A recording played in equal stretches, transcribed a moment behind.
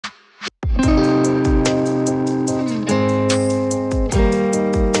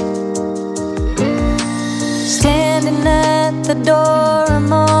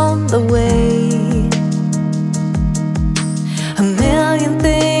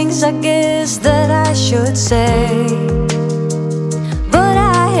things I guess that I should say, but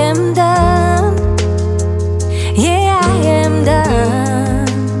I am done. Yeah, I am done.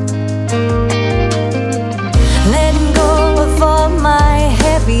 Letting go of all my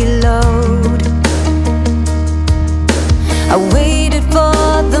heavy load. I waited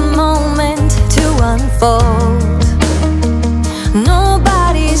for the moment to unfold.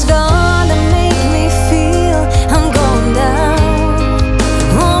 Nobody's gonna make me feel I'm going down.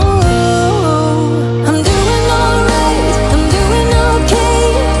 Oh, I'm doing alright, I'm doing okay.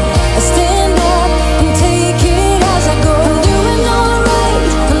 I stand up and take it as I go. I'm doing alright,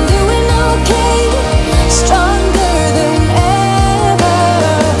 I'm doing okay. Stronger than ever.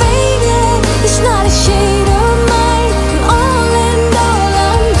 Baby, it's not a shade of mine. All in all,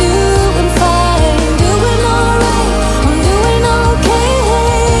 I'm doing fine. Doing alright, I'm doing okay.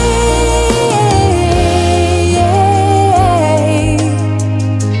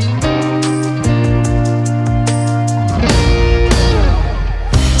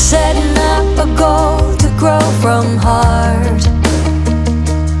 Setting up a goal to grow from heart.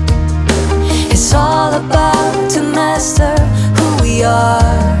 It's all about to master who we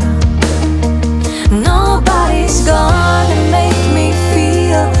are.